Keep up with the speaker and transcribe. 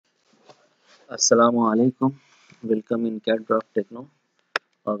Assalamu alaikum. Welcome in CAD Draft Techno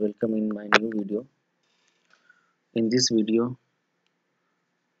or welcome in my new video. In this video,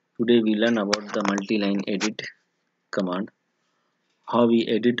 today we learn about the multi-line edit command, how we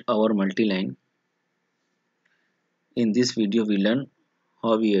edit our multi-line. In this video, we learn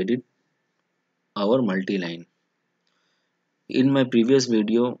how we edit our multi-line. In my previous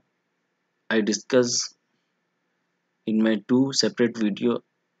video, I discussed in my two separate video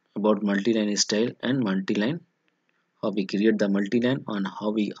about multi-line style and multi-line, how we create the multi-line and how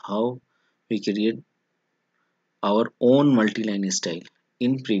we create our own multi-line style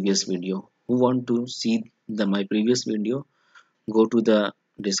in previous video. Who want to see my previous video, go to the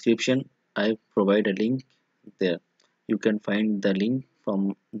description. I provide a link there. You can find the link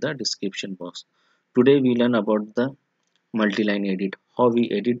from the description box. Today we learn about the multi-line edit, how we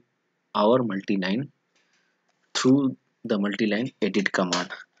edit our multi-line through the multi-line edit command.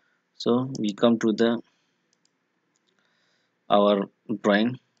 So we come to the our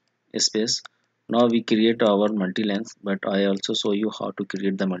drawing space. Now we create our multi-lines, but I also show you how to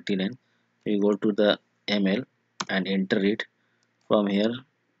create the multi-line. We go to the ML and enter it. From here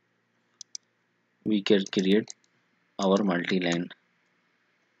we can create our multi-line.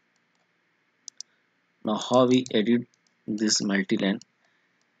 Now how we edit this multi-line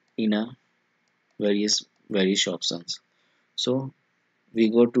in a various options. So we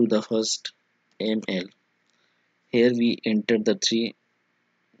go to the first ML. Here we enter the three.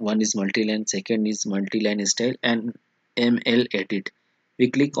 One is multi-line, second is multi-line style, and ML edit. We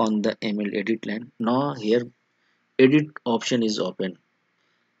click on the ML edit line. Now here edit option is open.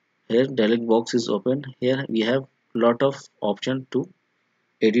 Here dialog box is open. Here we have lot of option to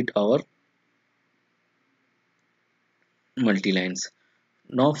edit our multi-lines.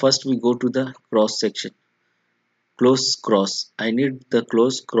 Now first we go to the cross section. Close cross. I need the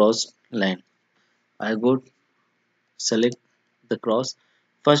close cross line. I go select the cross.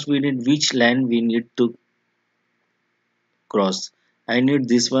 First we need which line we need to cross. I need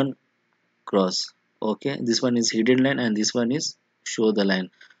this one cross. Okay, this one is hidden line and this one is show the line.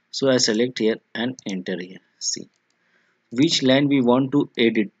 So I select here and enter here. See which line we want to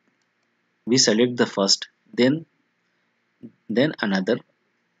edit. We select the first, then another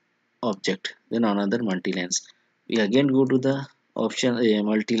object, then another multi-lines. We again go to the option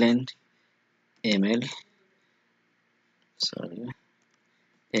multi-line ML. Sorry,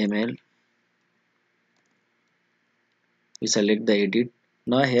 ML. We select the edit.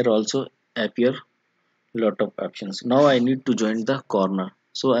 Now here also appear lot of options. Now I need to join the corner.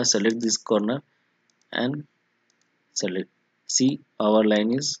 So I select this corner and select. See our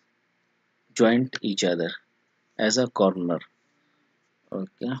line is joined each other as a corner.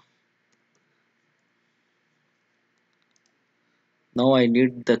 Okay. Now I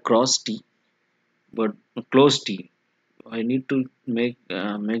need the cross T, but close T. I need to make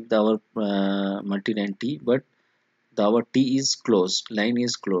our multi-line T, but our T is closed. Line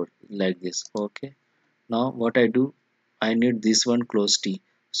is closed like this. Okay. Now what I do? I need this one close T.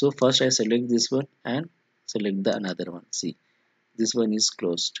 So first I select this one and select the another one. See, this one is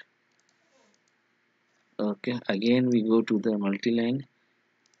closed. Okay. Again we go to the multi-line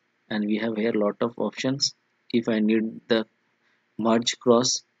and we have here lot of options. If I need the merge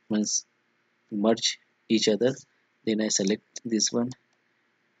cross, means merge each other, then I select this one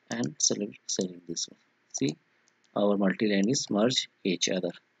and select this one. See, our multi-line is merge each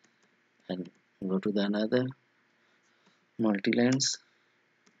other. And go to the another multi-lines.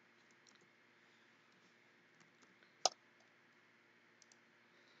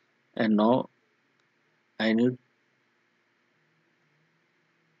 And now I need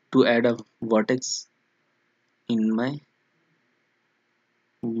to add a vertex in my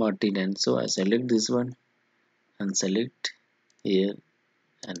multi-line. So I select this one and select here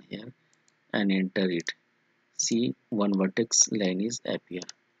and here and enter it. See, one vertex line is appear.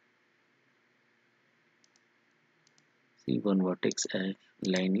 See, one vertex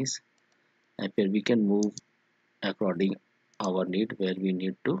line is appear. We can move according our need, where we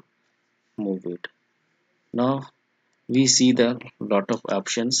need to move it. Now we see the lot of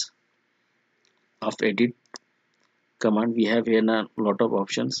options of edit command. We have here a lot of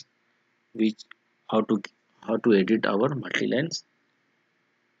options which how to edit our multi-line.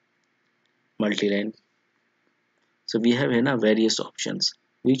 So we have here various options.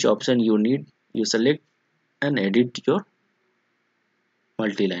 Which option you need, you select and edit your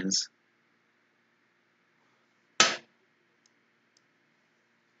multi-lines.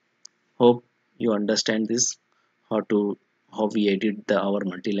 Hope you understand this, how we edit our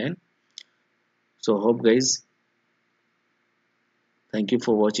multi-line. So hope guys, thank you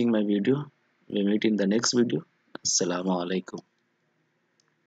for watching my video. We meet in the next video. Assalamu alaikum.